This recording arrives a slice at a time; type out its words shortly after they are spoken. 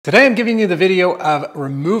Today I'm giving you the video of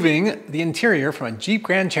removing the interior from a Jeep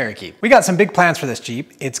Grand Cherokee. We got some big plans for this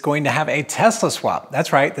Jeep. It's going to have a Tesla swap.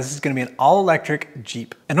 That's right, this is going to be an all-electric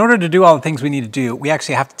Jeep. In order to do all the things we need to do, we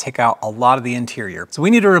actually have to take out a lot of the interior. So we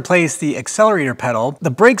need to replace the accelerator pedal. The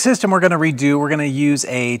brake system we're going to redo. We're going to use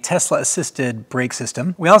a Tesla-assisted brake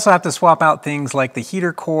system. We also have to swap out things like the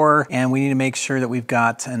heater core, and we need to make sure that we've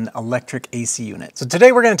got an electric AC unit. So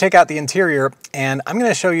today we're going to take out the interior, and I'm going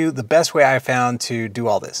to show you the best way I found to do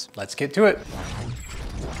all this. Let's get to it.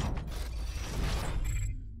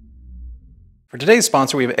 For today's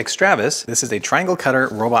sponsor, we have Extravis. This is a triangle cutter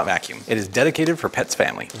robot vacuum. It is dedicated for pets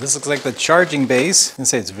family. This looks like the charging base. I can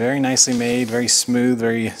say it's very nicely made, very smooth,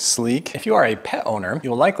 very sleek. If you are a pet owner,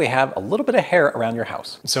 you'll likely have a little bit of hair around your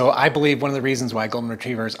house. So I believe one of the reasons why golden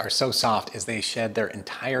retrievers are so soft is they shed their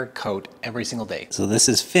entire coat every single day. So this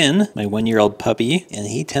is Finn, my 1-year-old puppy, and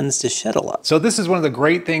he tends to shed a lot. So this is one of the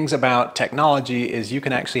great things about technology is you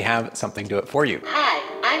can actually have something do it for you. Hi,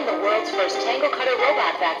 I'm the world's first tangle cutter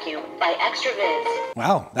robot vacuum by Extravis.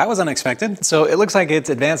 Wow, that was unexpected. So it looks like it's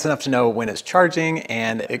advanced enough to know when it's charging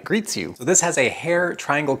and it greets you. So this has a hair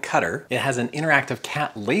triangle cutter. It has an interactive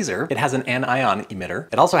cat laser. It has an anion emitter.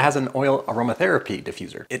 It also has an oil aromatherapy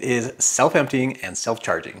diffuser. It is self-emptying and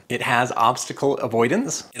self-charging. It has obstacle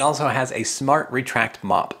avoidance. It also has a smart retract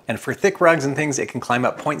mop. And for thick rugs and things, it can climb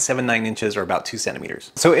up 0.79 inches or about 2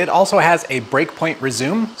 centimeters. So it also has a breakpoint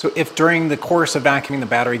resume. So if during the course of vacuuming the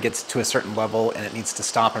battery gets to a certain level and it needs to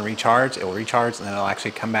stop and recharge, it will recharge and then it'll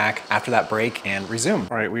actually come back after that break and resume.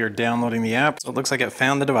 All right, we are downloading the app. So it looks like it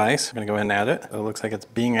found the device. I'm gonna go ahead and add it. So it looks like it's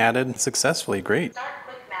being added successfully. Great.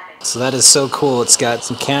 So that is so cool. It's got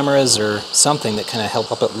some cameras or something that kind of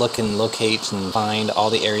help it look and locate and find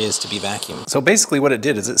all the areas to be vacuumed. So basically what it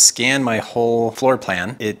did is it scanned my whole floor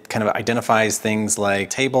plan. It kind of identifies things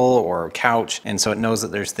like table or couch, and so it knows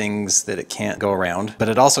that there's things that it can't go around. But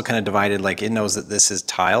it also kind of divided, like it knows that this is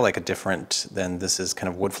tile, like a different than this is kind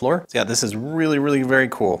of wood floor. So yeah, this is really, really very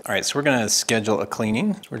cool. All right, so we're gonna schedule a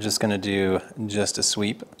cleaning. So we're just gonna do just a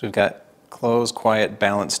sweep. So we've got close, quiet,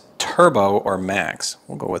 balanced, turbo, or max.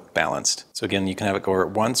 We'll go with balanced. So again, you can have it go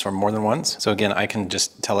once or more than once. So again, I can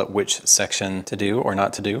just tell it which section to do or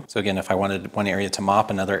not to do. So again, if I wanted one area to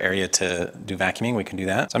mop, another area to do vacuuming, we can do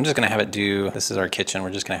that. So I'm just gonna have it do, this is our kitchen,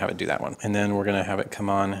 we're just gonna have it do that one. And then we're gonna have it come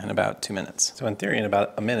on in about 2 minutes. So in theory, in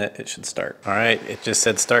about a minute, it should start. All right, it just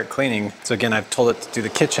said start cleaning. So again, I've told it to do the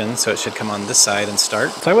kitchen, so it should come on this side and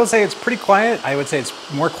start. So I will say it's pretty quiet. I would say it's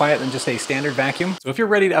more quiet than just a standard vacuum. So if you're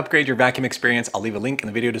ready to upgrade your vacuum experience, I'll leave a link in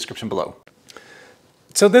the video description below.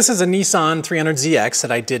 So this is a Nissan 300ZX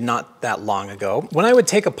that I did not that long ago. When I would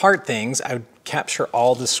take apart things, I would capture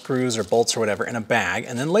all the screws or bolts or whatever in a bag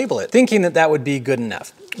and then label it, thinking that that would be good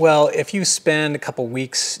enough. Well, if you spend a couple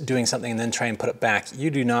weeks doing something and then try and put it back,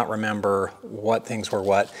 you do not remember what things were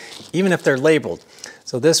what, even if they're labeled.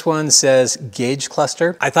 So this one says gauge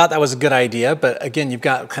cluster. I thought that was a good idea, but again, you've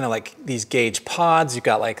got kind of like these gauge pods, you've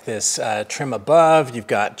got like this trim above, you've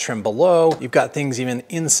got trim below, you've got things even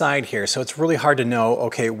inside here. So it's really hard to know,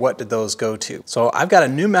 okay, what did those go to? So I've got a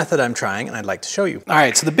new method I'm trying and I'd like to show you. All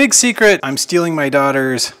right, so the big secret, I'm stealing my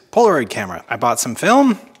daughter's Polaroid camera. I bought some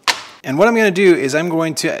film, and what I'm gonna do is I'm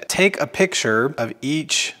going to take a picture of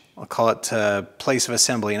each, I'll call it place of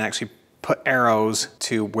assembly, and actually put arrows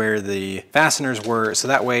to where the fasteners were, so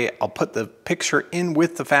that way I'll put the picture in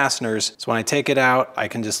with the fasteners, so when I take it out, I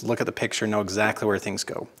can just look at the picture and know exactly where things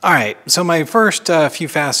go. All right, so my first few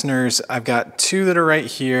fasteners, I've got 2 that are right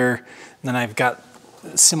here, and then I've got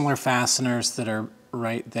similar fasteners that are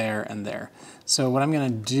right there and there. So what I'm gonna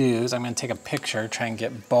do is I'm gonna take a picture, try and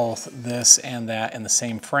get both this and that in the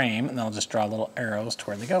same frame, and then I'll just draw little arrows to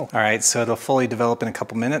where they go. All right, so it'll fully develop in a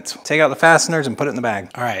couple minutes. Take out the fasteners and put it in the bag.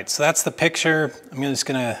 All right, so that's the picture. I'm just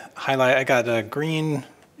gonna highlight, I got a green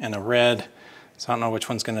and a red, so I don't know which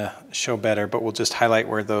one's gonna show better, but we'll just highlight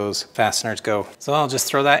where those fasteners go. So I'll just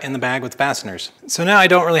throw that in the bag with fasteners. So now I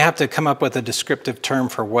don't really have to come up with a descriptive term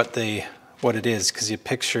for what it is, because your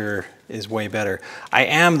picture is way better. I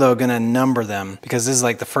am though gonna number them because this is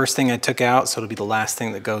like the first thing I took out, so it'll be the last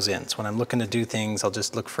thing that goes in. So when I'm looking to do things, I'll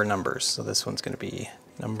just look for numbers. So this one's gonna be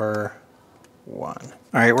number 1. All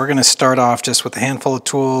right, we're gonna start off just with a handful of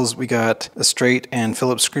tools. We got a straight and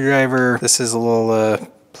Phillips screwdriver. This is a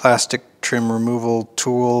little plastic trim removal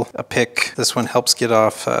tool, a pick. This one helps get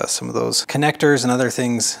off some of those connectors and other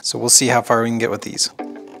things. So we'll see how far we can get with these.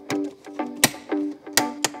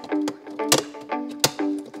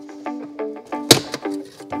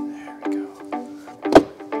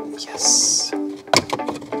 Yes.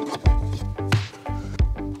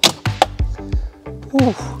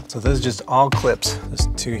 Whew. So those are just all clips.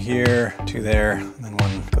 Just 2 here, 2 there, and then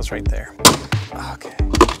 1 goes right there. Okay.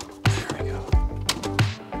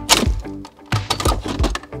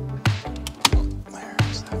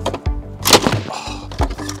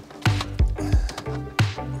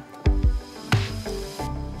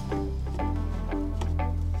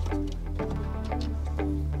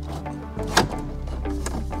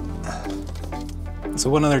 So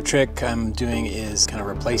one other trick I'm doing is kind of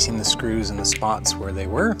replacing the screws in the spots where they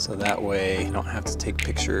were, so that way I don't have to take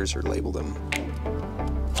pictures or label them.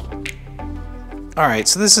 All right,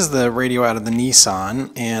 so this is the radio out of the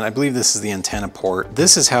Nissan, and I believe this is the antenna port.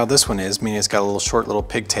 This is how this one is, meaning it's got a little short little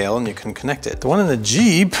pigtail and you can connect it. The one in the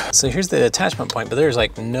Jeep, so here's the attachment point, but there's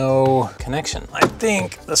like no connection. I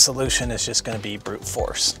think the solution is just gonna be brute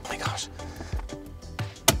force. Oh my gosh.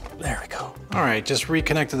 There we go. All right, just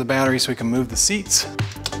reconnected the battery so we can move the seats.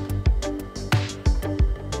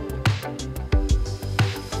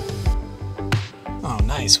 Oh,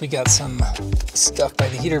 nice. We got some stuff by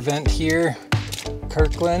the heater vent here.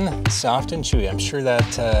 Kirkland, soft and chewy. I'm sure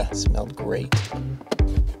that smelled great.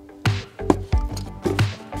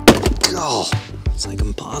 Oh, it's like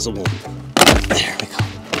impossible. There we go.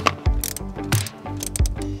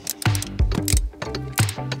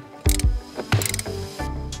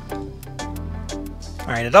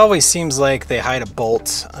 All right, it always seems like they hide a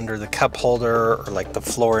bolt under the cup holder or like the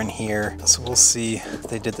floor in here. So we'll see if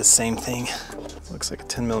they did the same thing. Looks like a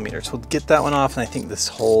 10 millimeter. So we'll get that one off, and I think this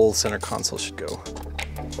whole center console should go.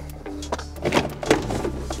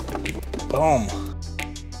 Boom.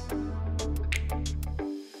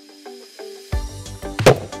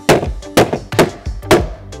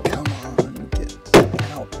 Come on, get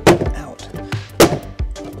out.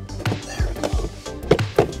 There we go.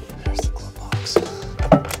 There's the glove box.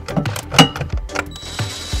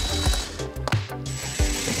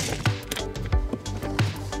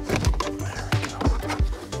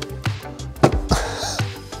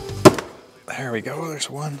 There we go, there's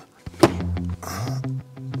one.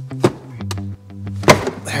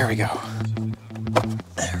 There we go.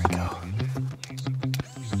 There we go.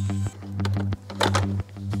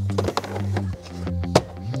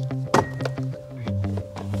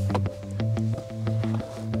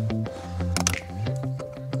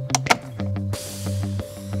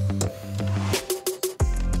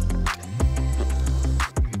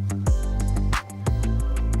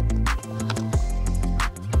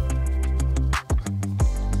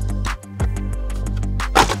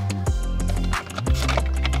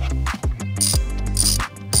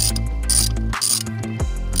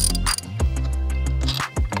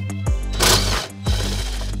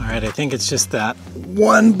 I think it's just that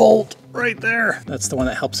one bolt right there. That's the one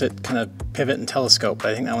that helps it kind of pivot and telescope.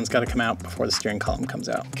 But I think that one's got to come out before the steering column comes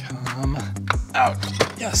out. Come out.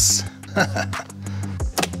 Yes.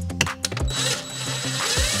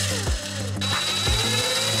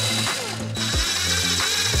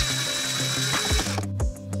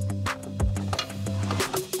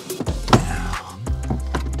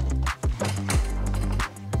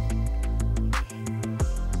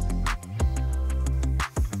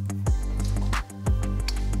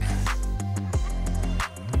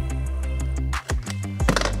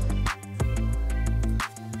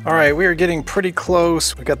 All right, we are getting pretty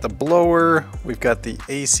close. We've got the blower, we've got the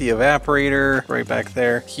AC evaporator right back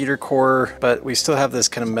there, heater core, but we still have this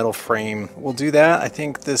kind of metal frame. We'll do that. I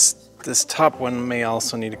think this top one may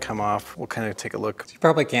also need to come off. We'll kind of take a look. You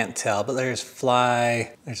probably can't tell, but there's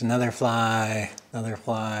fly, there's another fly, another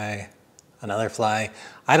fly, another fly.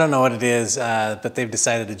 I don't know what it is, but they've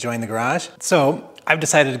decided to join the garage. So I've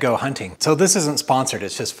decided to go hunting. So this isn't sponsored,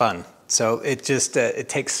 it's just fun. So it just, it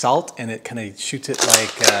takes salt and it kind of shoots it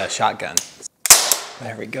like a shotgun.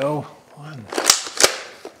 There we go, one.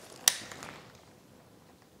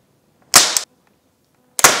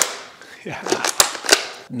 Yeah.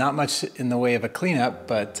 Not much in the way of a cleanup,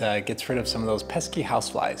 but gets rid of some of those pesky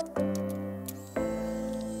houseflies.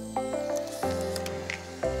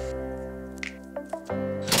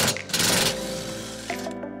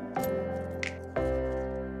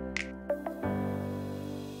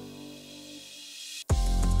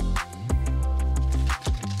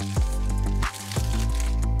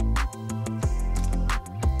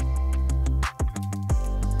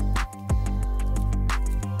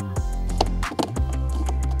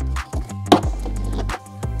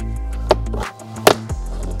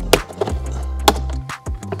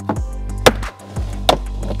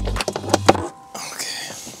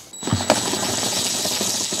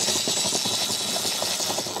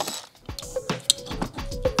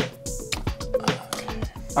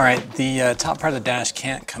 All right, the top part of the dash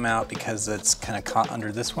can't come out because it's kind of caught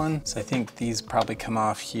under this one. So I think these probably come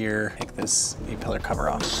off here. Take this A-pillar cover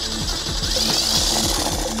off.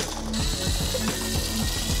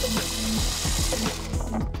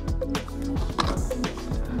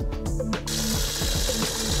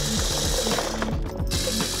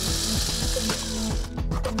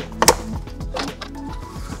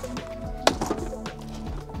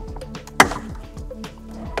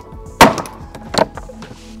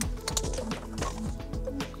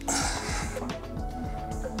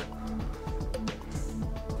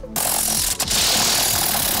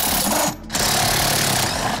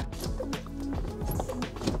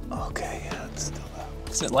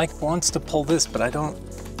 'Cause it like wants to pull this, but I don't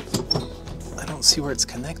see where it's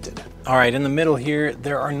connected. All right, in the middle here,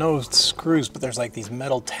 there are no screws, but there's like these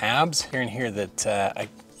metal tabs here and here that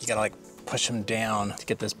you gotta like push them down to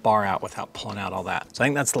get this bar out without pulling out all that. So I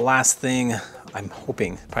think that's the last thing. I'm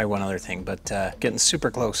hoping, probably one other thing, but getting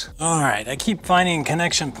super close. All right, I keep finding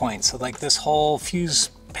connection points. So like this whole fuse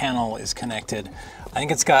panel is connected. I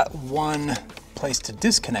think it's got one place to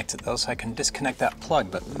disconnect it though, so I can disconnect that plug,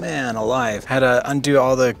 but man alive. Had to undo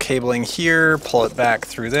all the cabling here, pull it back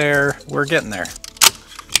through there. We're getting there.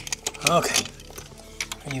 Okay,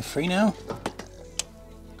 are you free now?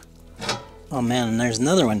 Oh man, and there's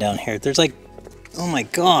another one down here. There's like, oh my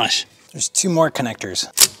gosh, there's 2 more connectors.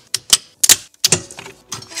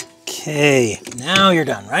 Okay, now you're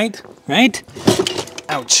done, right? Right?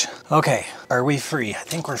 Ouch. Okay, are we free? I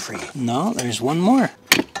think we're free. No, there's one more.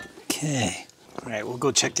 Okay. All right, we'll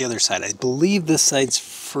go check the other side. I believe this side's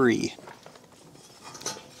free.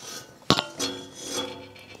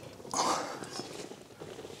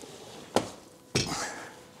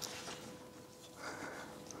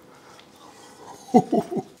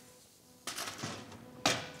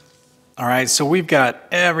 All right, so we've got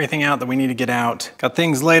everything out that we need to get out. Got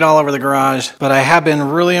things laid all over the garage, but I have been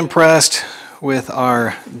really impressed with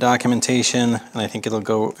our documentation, and I think it'll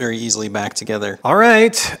go very easily back together. All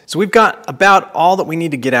right, so we've got about all that we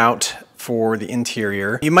need to get out for the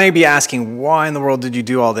interior. You might be asking, why in the world did you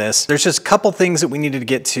do all this? There's just a couple things that we needed to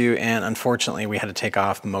get to, and unfortunately we had to take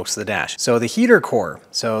off most of the dash. So the heater core,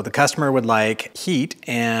 so the customer would like heat,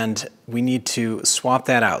 and we need to swap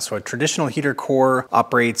that out. So a traditional heater core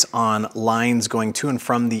operates on lines going to and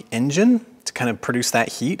from the engine to kind of produce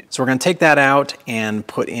that heat. So we're gonna take that out and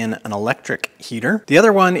put in an electric heater. The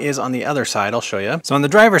other one is on the other side, I'll show you. So on the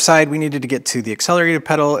driver's side, we needed to get to the accelerator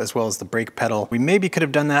pedal as well as the brake pedal. We maybe could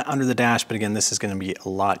have done that under the dash, but again, this is gonna be a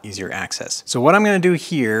lot easier access. So what I'm gonna do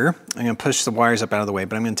here, I'm gonna push the wires up out of the way,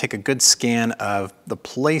 but I'm gonna take a good scan of the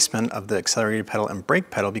placement of the accelerator pedal and brake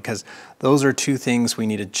pedal because those are 2 things we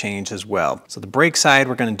need to change as well. So the brake side,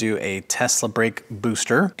 we're gonna do a Tesla brake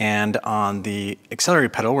booster, and on the accelerator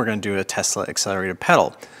pedal, we're gonna do a Tesla accelerator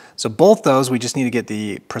pedal. So both those, we just need to get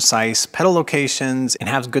the precise pedal locations and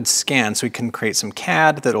have good scans so we can create some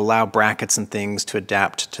CAD that will allow brackets and things to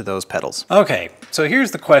adapt to those pedals. Okay, so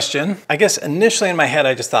here's the question. I guess initially in my head,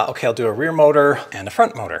 I just thought, okay, I'll do a rear motor and a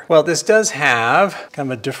front motor. Well, this does have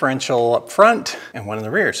kind of a differential up front and one in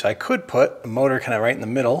the rear. So I could put a motor kind of right in the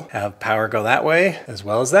middle, have power go that way as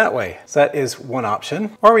well as that way. So that is one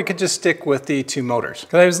option. Or we could just stick with the 2 motors.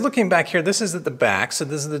 Because I was looking back here, this is at the back, so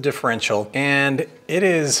this is the differential, and it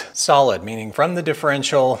is solid, meaning from the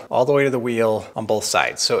differential all the way to the wheel on both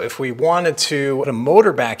sides. So if we wanted to put a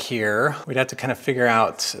motor back here, we'd have to kind of figure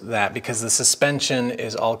out that because the suspension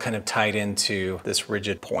is all kind of tied into this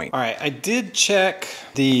rigid point. All right, I did check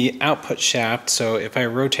the output shaft. So if I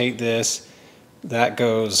rotate this, that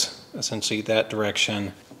goes essentially that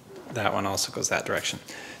direction. That one also goes that direction.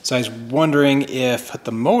 So I was wondering if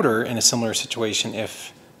the motor in a similar situation,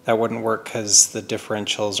 if that wouldn't work because the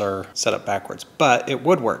differentials are set up backwards, but it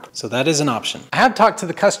would work. So that is an option. I have talked to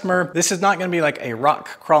the customer. This is not gonna be like a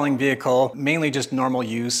rock crawling vehicle, mainly just normal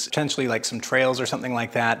use, potentially like some trails or something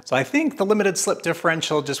like that. So I think the limited slip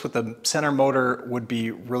differential just with the center motor would be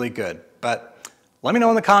really good. But let me know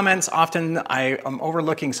in the comments. Often I am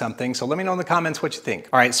overlooking something, so let me know in the comments what you think.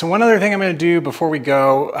 All right, so one other thing I'm gonna do before we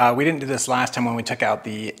go, we didn't do this last time when we took out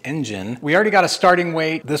the engine. We already got a starting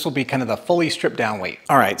weight. This will be kind of the fully stripped down weight.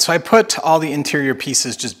 All right, so I put all the interior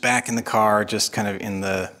pieces just back in the car, just kind of in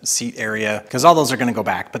the seat area, because all those are gonna go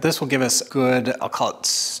back, but this will give us good, I'll call it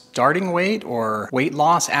starting weight or weight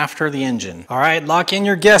loss after the engine. All right, lock in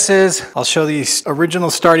your guesses. I'll show the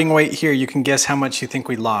original starting weight here. You can guess how much you think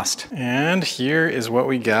we lost. And here is what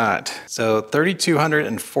we got. So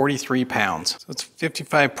 3,243 pounds. So it's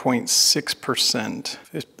 55.6%.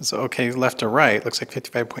 So okay, left to right, looks like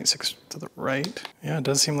 55.6 to the right. Yeah, it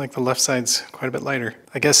does seem like the left side's quite a bit lighter.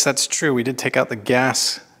 I guess that's true. We did take out the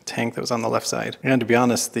gas tank that was on the left side. And to be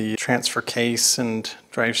honest, the transfer case and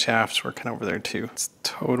drive shafts were kind of over there too. It's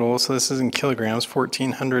total, so this is in kilograms,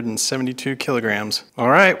 1,472 kilograms. All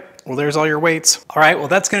right, well, there's all your weights. All right, well,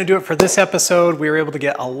 that's gonna do it for this episode. We were able to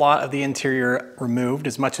get a lot of the interior removed,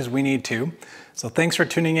 as much as we need to. So thanks for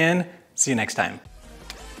tuning in. See you next time.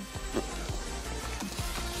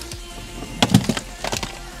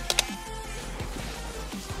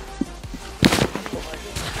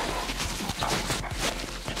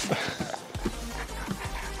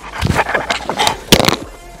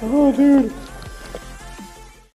 Oh, dude.